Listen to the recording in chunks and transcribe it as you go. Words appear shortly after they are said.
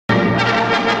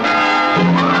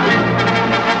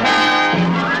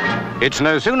It's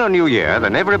no sooner New Year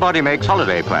than everybody makes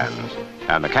holiday plans,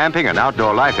 and the Camping and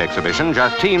Outdoor Life exhibition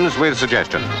just teems with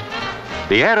suggestions.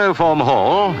 The aeroform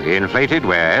hall, inflated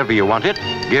wherever you want it,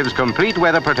 gives complete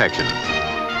weather protection.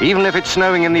 Even if it's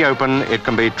snowing in the open, it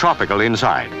can be tropical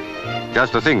inside.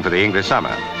 Just the thing for the English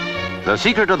summer. The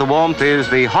secret of the warmth is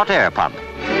the hot air pump.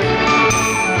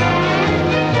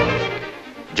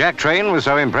 Jack Train was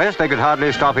so impressed they could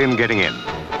hardly stop him getting in.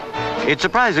 It's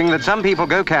surprising that some people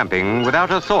go camping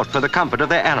without a thought for the comfort of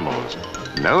their animals.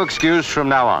 No excuse from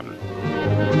now on.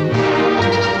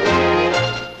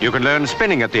 You can learn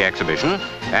spinning at the exhibition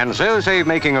and so save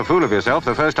making a fool of yourself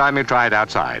the first time you try it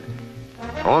outside.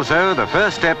 Also, the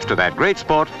first steps to that great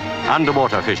sport,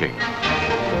 underwater fishing.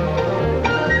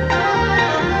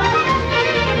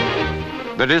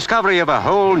 The discovery of a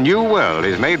whole new world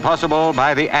is made possible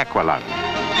by the aqualung.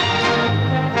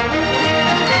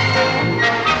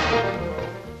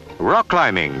 Rock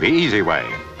climbing, the easy way.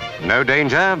 No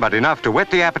danger, but enough to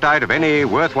whet the appetite of any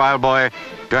worthwhile boy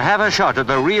to have a shot at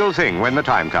the real thing when the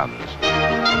time comes.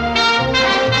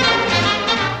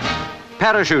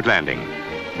 Parachute landing.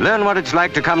 Learn what it's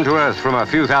like to come to Earth from a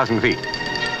few thousand feet.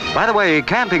 By the way,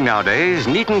 camping nowadays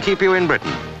needn't keep you in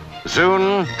Britain.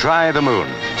 Soon, try the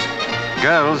moon.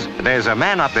 Girls, there's a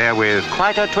man up there with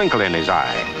quite a twinkle in his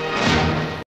eye.